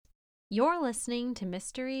You're listening to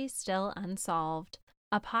Mysteries Still Unsolved,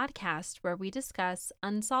 a podcast where we discuss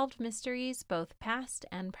unsolved mysteries both past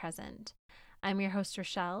and present. I'm your host,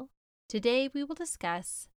 Rochelle. Today we will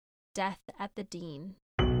discuss Death at the Dean.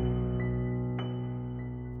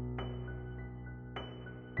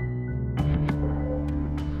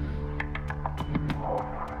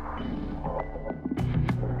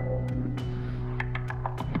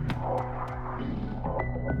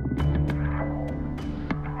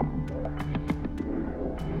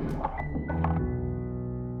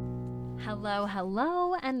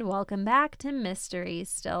 Hello, and welcome back to Mysteries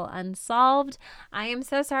Still Unsolved. I am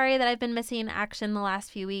so sorry that I've been missing action the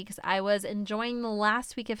last few weeks. I was enjoying the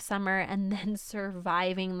last week of summer and then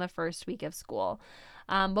surviving the first week of school.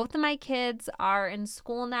 Both of my kids are in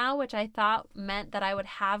school now, which I thought meant that I would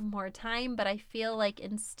have more time, but I feel like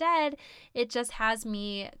instead it just has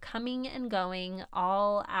me coming and going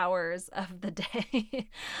all hours of the day.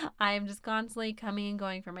 I'm just constantly coming and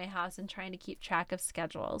going from my house and trying to keep track of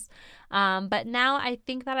schedules. But now I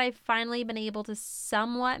think that I've finally been able to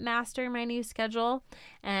somewhat master my new schedule.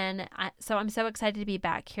 And so I'm so excited to be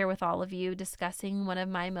back here with all of you discussing one of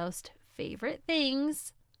my most favorite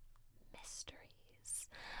things, mysteries.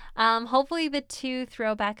 Hopefully the 2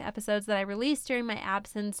 throwback episodes that I released during my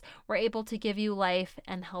absence were able to give you life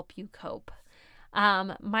and help you cope.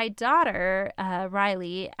 My daughter,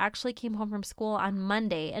 Riley, actually came home from school on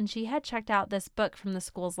Monday, and she had checked out this book from the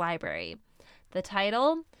school's library. The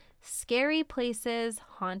title, Scary Places,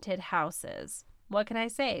 Haunted Houses. What can I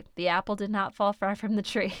say? The apple did not fall far from the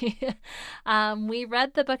tree. We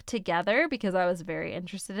read the book together because I was very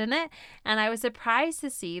interested in it, and I was surprised to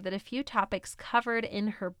see that a few topics covered in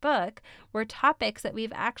her book were topics that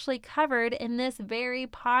we've actually covered in this very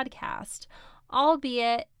podcast,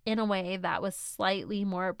 albeit in a way that was slightly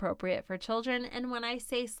more appropriate for children. And when I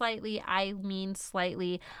say slightly, I mean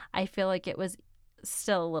slightly. I feel like it was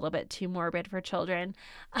still a little bit too morbid for children.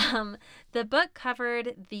 The book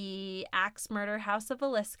covered the Axe Murder House of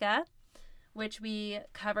Villisca, which we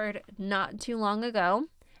covered not too long ago,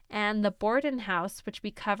 and the Borden House, which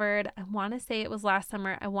we covered, I want to say it was last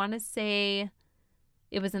summer. I want to say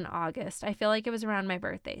it was in August. I feel like it was around my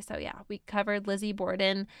birthday. So yeah, we covered Lizzie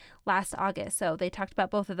Borden last August. So they talked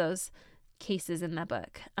about both of those cases in the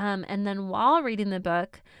book. And then while reading the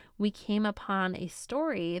book, we came upon a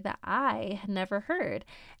story that I had never heard.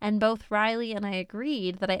 And both Riley and I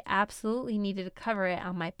agreed that I absolutely needed to cover it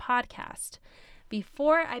on my podcast.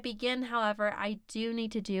 Before I begin, however, I do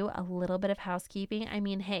need to do a little bit of housekeeping. I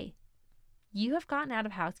mean, hey, you have gotten out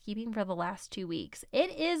of housekeeping for the last 2 weeks.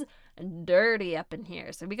 It is dirty up in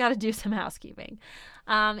here, so we got to do some housekeeping.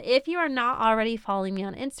 If you are not already following me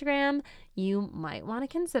on Instagram, you might want to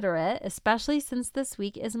consider it, especially since this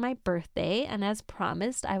week is my birthday, and as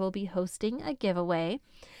promised, I will be hosting a giveaway.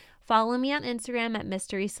 Follow me on Instagram at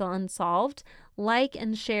Mystery Still Unsolved. Like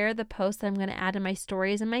and share the posts that I'm going to add in my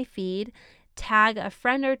stories and my feed. Tag a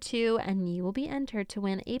friend or two, and you will be entered to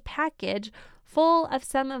win a package full of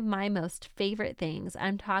some of my most favorite things.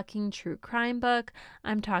 I'm talking true crime book,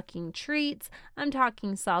 I'm talking treats, I'm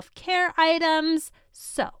talking self-care items.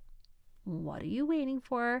 So, what are you waiting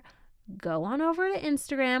for? Go on over to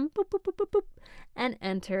Instagram, boop, boop, boop, boop, boop, and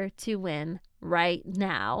enter to win right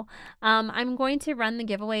now. I'm going to run the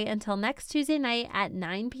giveaway until next Tuesday night at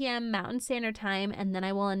 9 p.m. Mountain Standard Time, and then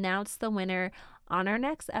I will announce the winner on our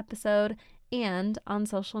next episode and on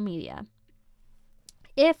social media.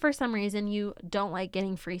 If for some reason you don't like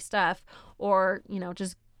getting free stuff or,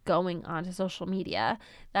 just going onto social media,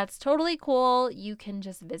 that's totally cool. You can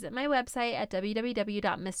just visit my website at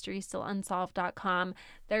www.mysterystillunsolved.com.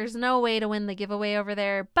 There's no way to win the giveaway over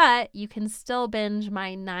there, but you can still binge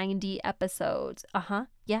my 90 episodes.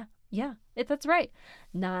 Yeah, that's right.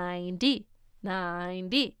 90.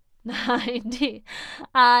 Never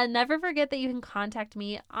forget that you can contact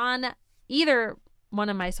me on either one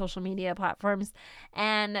of my social media platforms,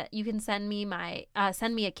 and you can send me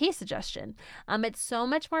a case suggestion. It's so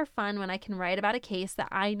much more fun when I can write about a case that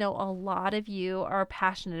I know a lot of you are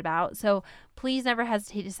passionate about. So please never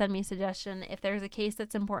hesitate to send me a suggestion. If there's a case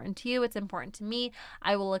that's important to you, it's important to me.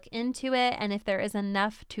 I will look into it, and if there is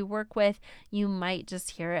enough to work with, you might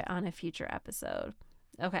just hear it on a future episode.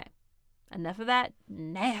 Okay, enough of that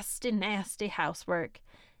nasty housework.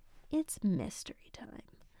 It's mystery time.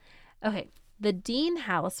 Okay. The Dean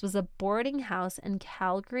House was a boarding house in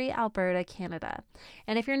Calgary, Alberta, Canada.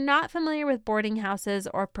 And if you're not familiar with boarding houses,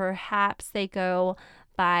 or perhaps they go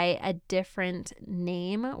by a different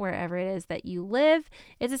name wherever it is that you live,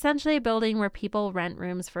 it's essentially a building where people rent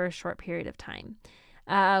rooms for a short period of time.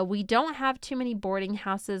 We don't have too many boarding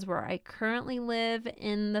houses where I currently live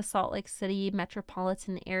in the Salt Lake City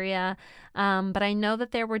metropolitan area, but I know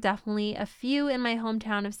that there were definitely a few in my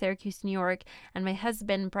hometown of Syracuse, New York, and my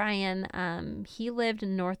husband, Brian, he lived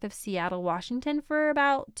north of Seattle, Washington for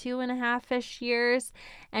about 2.5-ish years,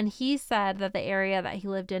 and he said that the area that he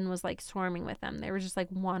lived in was like swarming with them. There was just like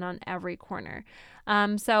one on every corner.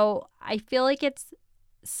 So I feel like it's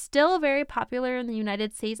still very popular in the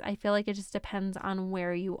United States. I feel like it just depends on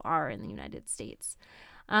where you are in the United States.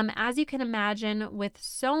 As you can imagine, with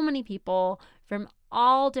so many people from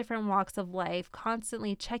all different walks of life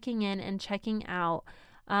constantly checking in and checking out,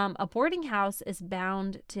 a boarding house is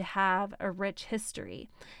bound to have a rich history.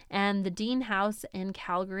 And the Dean House in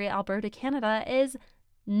Calgary, Alberta, Canada is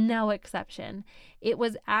no exception. It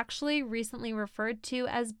was actually recently referred to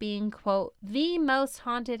as being, quote, the most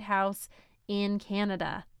haunted house in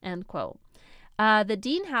Canada, end quote. The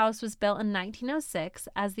Dean House was built in 1906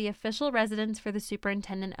 as the official residence for the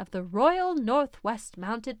superintendent of the Royal Northwest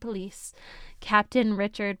Mounted Police, Captain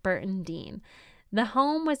Richard Burton Dean. The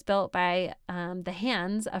home was built by the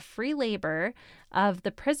hands of free labor of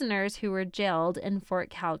the prisoners who were jailed in Fort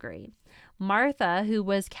Calgary. Martha, who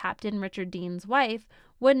was Captain Richard Dean's wife,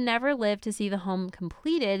 would never live to see the home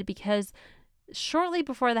completed because shortly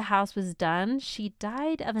before the house was done, she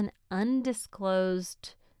died of an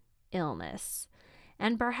undisclosed illness.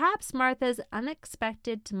 And perhaps Martha's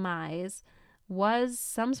unexpected demise was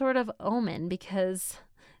some sort of omen, because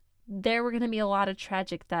there were going to be a lot of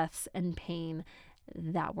tragic deaths and pain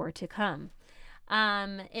that were to come.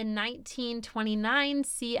 In 1929,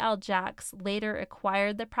 C.L. Jacks later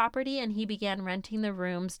acquired the property, and he began renting the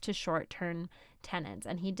rooms to short-term tenants.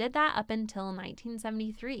 And he did that up until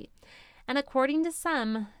 1973. And according to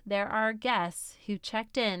some, there are guests who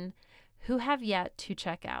checked in who have yet to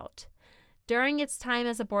check out. During its time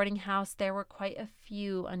as a boarding house, there were quite a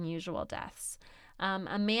few unusual deaths.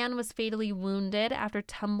 A man was fatally wounded after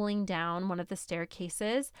tumbling down one of the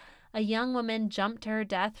staircases. A young woman jumped to her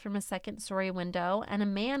death from a second-story window, and a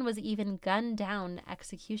man was even gunned down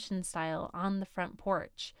execution style on the front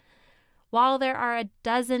porch. While there are a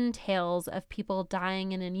dozen tales of people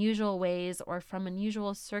dying in unusual ways or from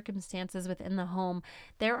unusual circumstances within the home,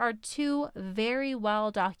 there are two very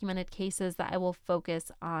well-documented cases that I will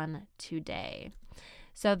focus on today.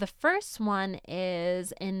 So the first one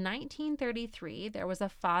is in 1933, there was a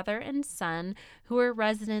father and son who were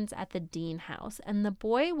residents at the Dean House, and the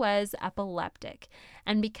boy was epileptic.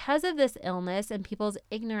 And because of this illness and people's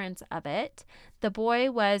ignorance of it, the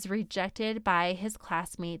boy was rejected by his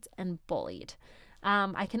classmates and bullied.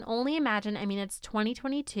 I can only imagine, I mean, it's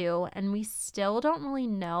 2022, and we still don't really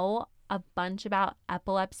know a bunch about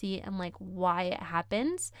epilepsy and like why it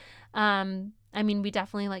happens. I mean, we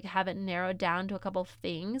definitely like have it narrowed down to a couple of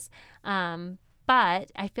things.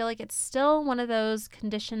 But I feel like it's still one of those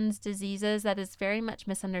conditions, diseases that is very much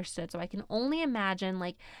misunderstood. So I can only imagine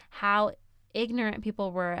like how ignorant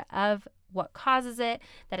people were of what causes it,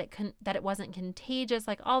 that it wasn't contagious,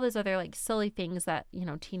 like all those other like silly things that, you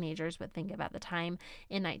know, teenagers would think of at the time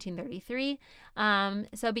in 1933.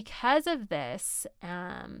 So because of this,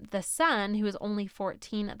 the son, who was only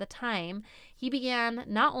 14 at the time, he began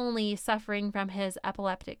not only suffering from his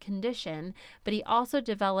epileptic condition, but he also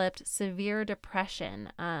developed severe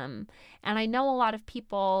depression. And I know a lot of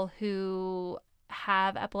people who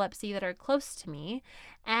have epilepsy that are close to me,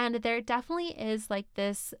 and there definitely is like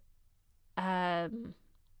this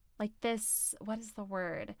what is the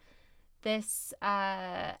word? This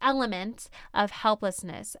element of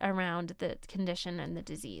helplessness around the condition and the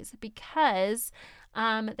disease, because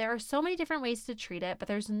there are so many different ways to treat it, but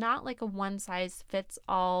there's not like a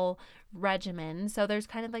one-size-fits-all regimen. So there's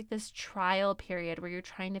kind of like this trial period where you're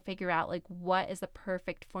trying to figure out like what is the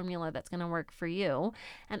perfect formula that's going to work for you.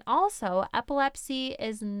 And also, epilepsy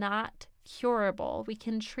is not curable. We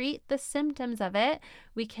can treat the symptoms of it.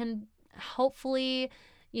 We can hopefully,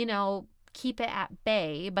 you know, keep it at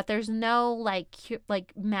bay, but there's no like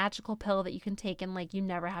magical pill that you can take and like you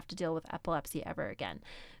never have to deal with epilepsy ever again.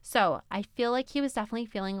 So I feel like he was definitely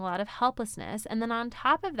feeling a lot of helplessness, and then on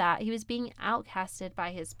top of that, he was being outcasted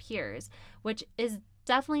by his peers, which is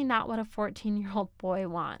definitely not what a 14-year-old boy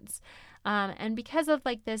wants. And because of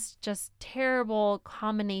like this just terrible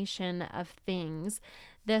combination of things,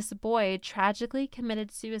 this boy tragically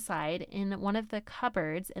committed suicide in one of the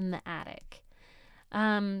cupboards in the attic.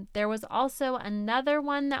 There was also another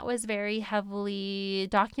one that was very heavily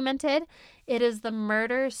documented. It is the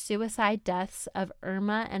murder-suicide deaths of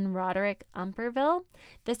Irma and Roderick Umperville.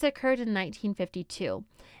 This occurred in 1952,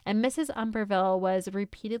 and Mrs. Umperville was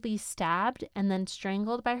repeatedly stabbed and then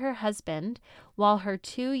strangled by her husband while her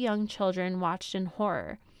 2 young children watched in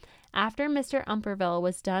horror. After Mr. Umperville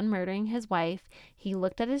was done murdering his wife, he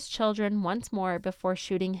looked at his children once more before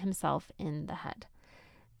shooting himself in the head.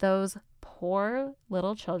 Those poor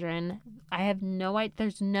little children. I have no idea.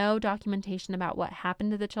 There's no documentation about what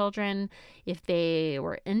happened to the children, if they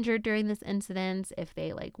were injured during this incident, if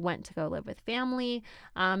they went to go live with family.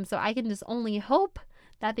 So I can just only hope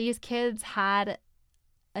that these kids had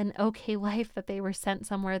an okay life, that they were sent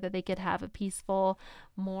somewhere that they could have a peaceful,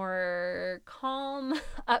 more calm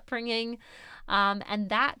upbringing. And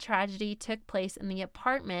that tragedy took place in the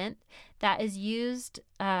apartment that was used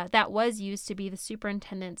to be the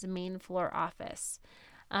superintendent's main floor office.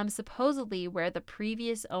 Supposedly where the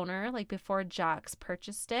previous owner, before Jacques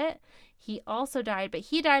purchased it, he also died, but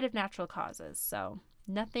he died of natural causes. So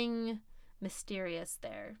nothing mysterious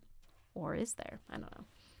there. Or is there? I don't know.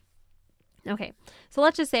 Okay, so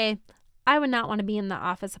let's just say I would not want to be in the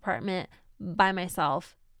office apartment by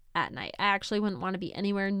myself at night. I actually wouldn't want to be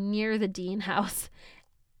anywhere near the Dean house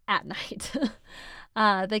at night.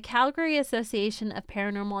 The Calgary Association of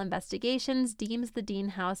Paranormal Investigations deems the Dean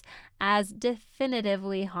house as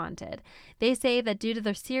definitively haunted. They say that due to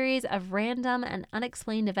their series of random and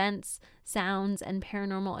unexplained events, sounds, and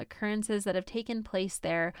paranormal occurrences that have taken place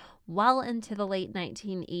there well into the late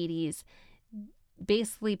 1980s,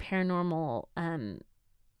 basically paranormal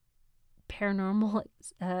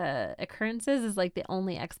occurrences is the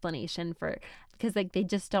only explanation for, because they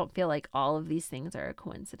just don't feel like all of these things are a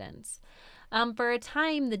coincidence. For a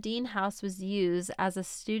time, the Dean House was used as a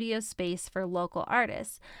studio space for local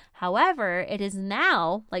artists. However, it is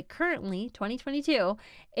now, currently, 2022,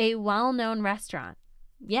 a well-known restaurant.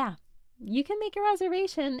 Yeah, you can make a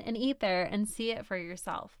reservation and eat there and see it for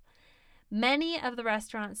yourself. Many of the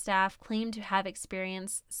restaurant staff claim to have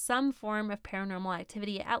experienced some form of paranormal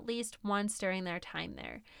activity at least once during their time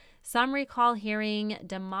there. Some recall hearing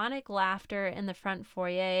demonic laughter in the front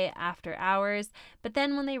foyer after hours, but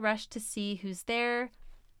then when they rush to see who's there,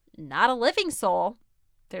 not a living soul.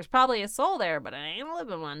 There's probably a soul there, but it ain't a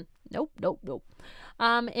living one. Nope.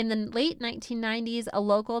 In the late 1990s, a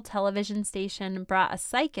local television station brought a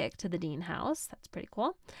psychic to the Dean house. That's pretty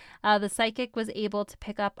cool. The psychic was able to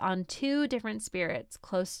pick up on 2 different spirits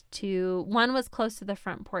one was close to the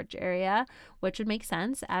front porch area, which would make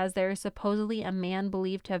sense as there is supposedly a man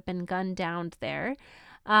believed to have been gunned down there.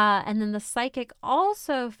 And then the psychic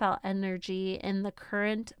also felt energy in the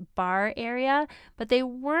current bar area, but they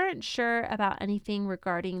weren't sure about anything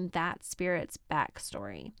regarding that spirit's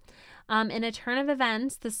backstory. In a turn of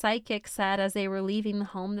events, the psychic said as they were leaving the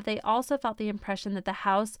home that they also felt the impression that the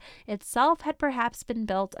house itself had perhaps been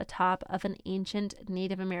built atop of an ancient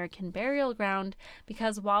Native American burial ground,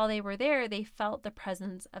 because while they were there, they felt the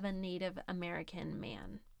presence of a Native American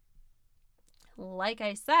man. Like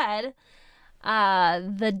I said,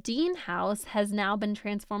 the Dean House has now been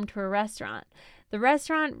transformed to a restaurant. The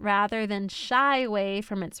restaurant, rather than shy away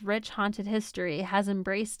from its rich haunted history, has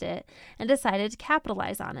embraced it and decided to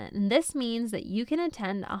capitalize on it. And this means that you can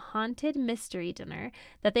attend a haunted mystery dinner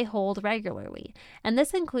that they hold regularly. And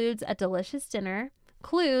this includes a delicious dinner,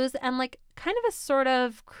 clues, and kind of a sort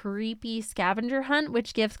of creepy scavenger hunt,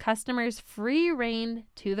 which gives customers free reign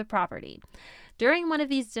to the property. During one of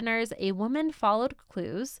these dinners, a woman followed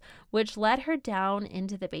clues, which led her down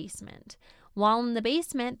into the basement. While in the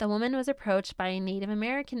basement, the woman was approached by a Native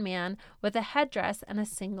American man with a headdress and a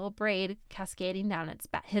single braid cascading down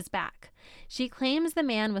his back. She claims the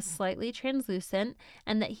man was slightly translucent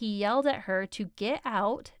and that he yelled at her to get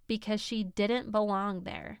out because she didn't belong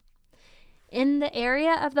there. In the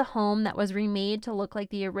area of the home that was remade to look like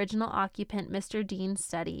the original occupant Mr. Dean's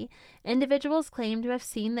study, individuals claim to have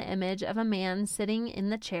seen the image of a man sitting in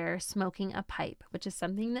the chair smoking a pipe, which is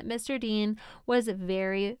something that Mr. Dean was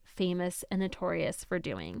very famous and notorious for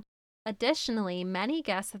doing. Additionally, many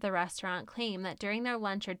guests of the restaurant claim that during their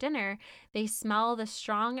lunch or dinner, they smell the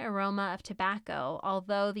strong aroma of tobacco,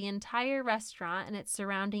 although the entire restaurant and its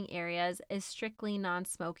surrounding areas is strictly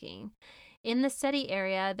non-smoking. In the study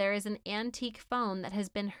area, there is an antique phone that has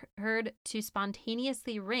been heard to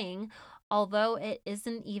spontaneously ring, although it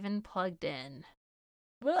isn't even plugged in.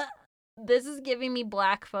 Blah. This is giving me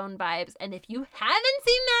Black Phone vibes, and if you haven't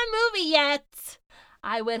seen that movie yet,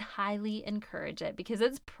 I would highly encourage it because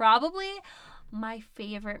it's probably my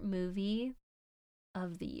favorite movie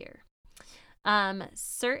of the year.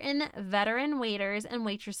 Certain veteran waiters and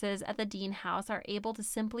waitresses at the Dean House are able to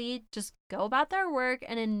simply just go about their work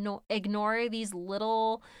and ignore these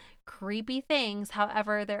little creepy things.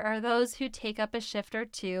 However, there are those who take up a shift or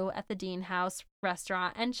two at the Dean House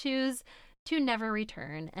restaurant and choose to never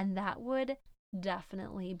return, and that would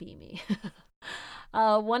definitely be me.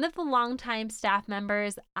 One of the longtime staff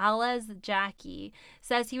members, Alez Jackie,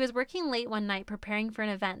 says he was working late one night preparing for an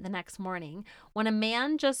event the next morning when a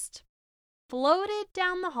man just floated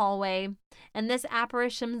down the hallway, and this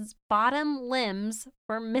apparition's bottom limbs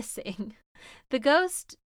were missing. The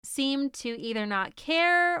ghost seemed to either not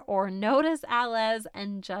care or notice Alez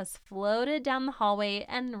and just floated down the hallway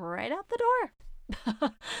and right out the door.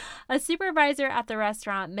 A supervisor at the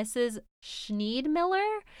restaurant, Mrs.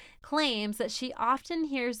 Schneidmiller, claims that she often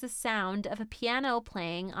hears the sound of a piano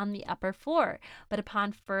playing on the upper floor, but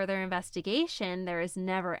upon further investigation, there is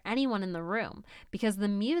never anyone in the room because the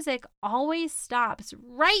music always stops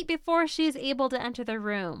right before she is able to enter the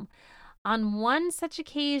room. On one such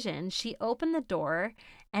occasion, she opened the door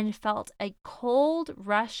and felt a cold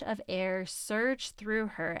rush of air surge through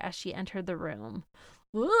her as she entered the room.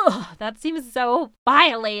 Ugh, that seems so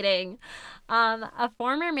violating. A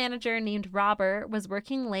former manager named Robert was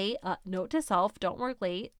working late. Note to self, don't work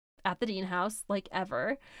late at the Dean House, like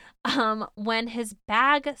ever. When his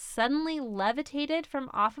bag suddenly levitated from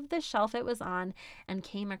off of the shelf it was on and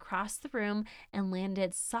came across the room and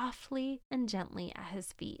landed softly and gently at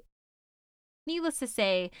his feet. Needless to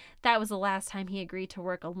say, that was the last time he agreed to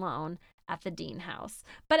work alone at the Dean House.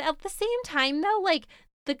 But at the same time, though, like,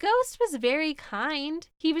 the ghost was very kind.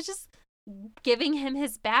 He was just giving him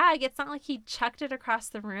his bag. It's not like he chucked it across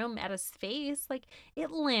the room at his face. Like,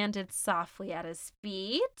 it landed softly at his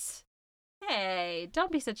feet. Hey,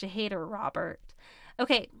 don't be such a hater, Robert.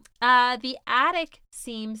 Okay, the attic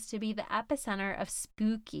seems to be the epicenter of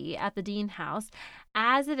spooky at the Dean House,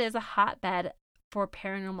 as it is a hotbed for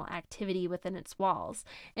paranormal activity within its walls.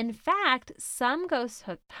 In fact, some ghost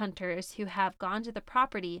hunters who have gone to the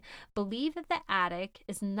property believe that the attic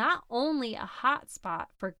is not only a hotspot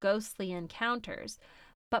for ghostly encounters,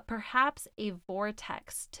 but perhaps a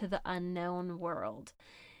vortex to the unknown world.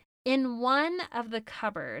 In one of the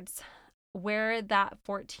cupboards where that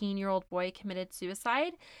 14-year-old boy committed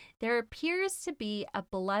suicide, there appears to be a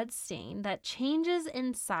blood stain that changes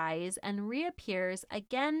in size and reappears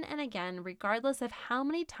again and again, regardless of how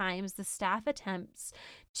many times the staff attempts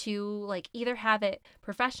to either have it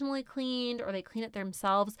professionally cleaned or they clean it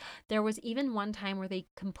themselves. There was even one time where they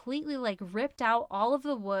completely ripped out all of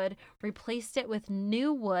the wood, replaced it with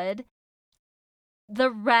new wood. The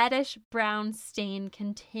reddish brown stain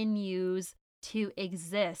continues to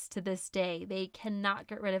exist to this day. They cannot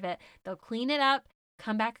get rid of it. They'll clean it up,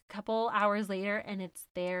 come back a couple hours later, and it's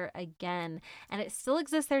there again. And it still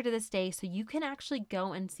exists there to this day, so you can actually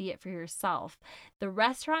go and see it for yourself. The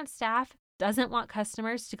restaurant staff doesn't want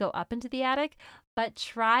customers to go up into the attic, but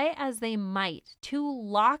try as they might to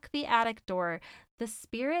lock the attic door, the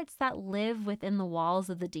spirits that live within the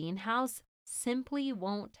walls of the Dean House simply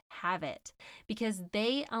won't have it because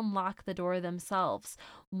they unlock the door themselves.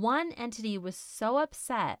 One entity was so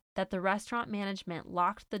upset that the restaurant management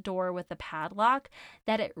locked the door with a padlock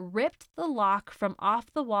that it ripped the lock from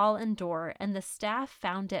off the wall and door, and the staff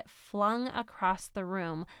found it flung across the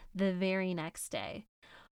room the very next day.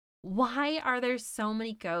 Why are there so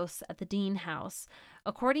many ghosts at the Dean House?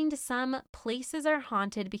 According to some, places are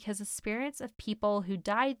haunted because the spirits of people who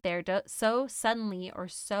died there so suddenly or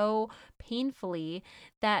so painfully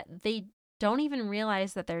that they don't even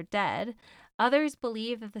realize that they're dead. Others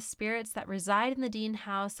believe that the spirits that reside in the Dean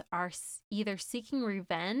House are either seeking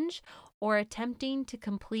revenge or attempting to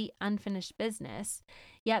complete unfinished business.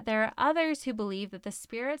 Yet there are others who believe that the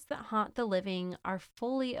spirits that haunt the living are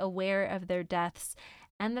fully aware of their deaths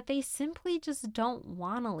and that they simply just don't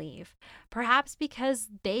want to leave, perhaps because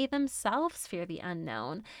they themselves fear the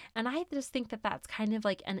unknown. And I just think that that's kind of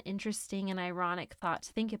an interesting and ironic thought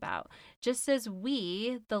to think about. Just as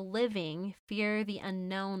we, the living, fear the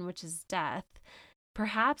unknown, which is death,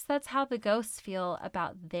 perhaps that's how the ghosts feel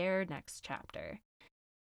about their next chapter.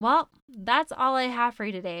 Well, that's all I have for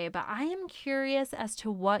you today, but I am curious as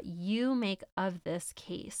to what you make of this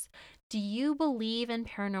case. Do you believe in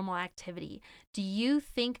paranormal activity? Do you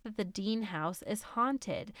think that the Dean House is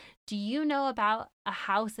haunted? Do you know about a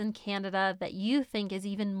house in Canada that you think is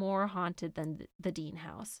even more haunted than the Dean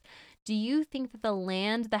House? Do you think that the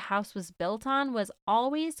land the house was built on was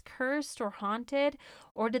always cursed or haunted?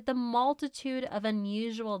 Or did the multitude of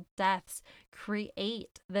unusual deaths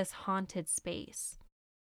create this haunted space?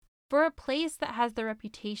 For a place that has the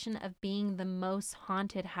reputation of being the most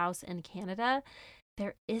haunted house in Canada,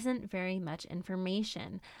 there isn't very much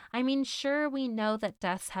information. I mean, sure, we know that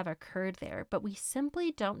deaths have occurred there, but we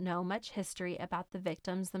simply don't know much history about the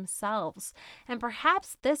victims themselves. And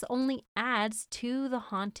perhaps this only adds to the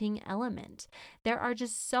haunting element. There are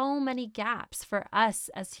just so many gaps for us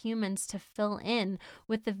as humans to fill in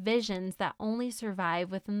with the visions that only survive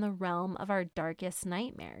within the realm of our darkest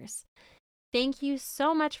nightmares. Thank you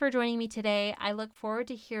so much for joining me today. I look forward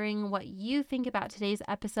to hearing what you think about today's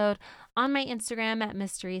episode on my Instagram at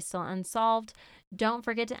Mystery Still Unsolved. Don't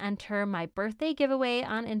forget to enter my birthday giveaway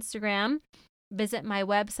on Instagram. Visit my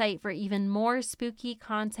website for even more spooky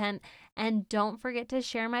content. And don't forget to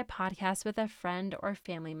share my podcast with a friend or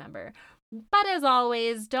family member. But as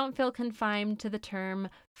always, don't feel confined to the term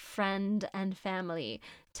friend and family.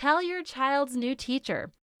 Tell your child's new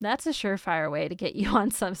teacher. That's a surefire way to get you on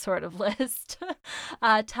some sort of list.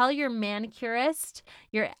 Tell your manicurist,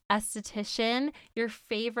 your esthetician, your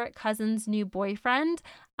favorite cousin's new boyfriend.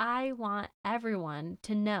 I want everyone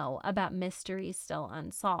to know about Mysteries Still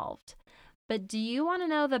Unsolved. But do you want to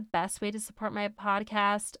know the best way to support my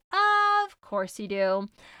podcast? Of course you do.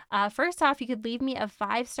 First off, you could leave me a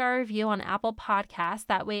 5-star review on Apple Podcasts.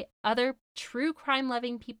 That way, other true crime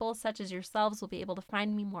loving people such as yourselves will be able to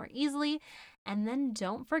find me more easily. And then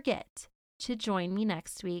don't forget to join me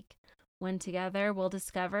next week when together we'll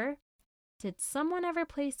discover, did someone ever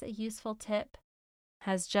place a useful tip?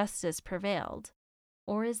 Has justice prevailed?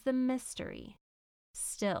 Or is the mystery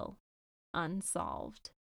still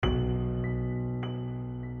unsolved?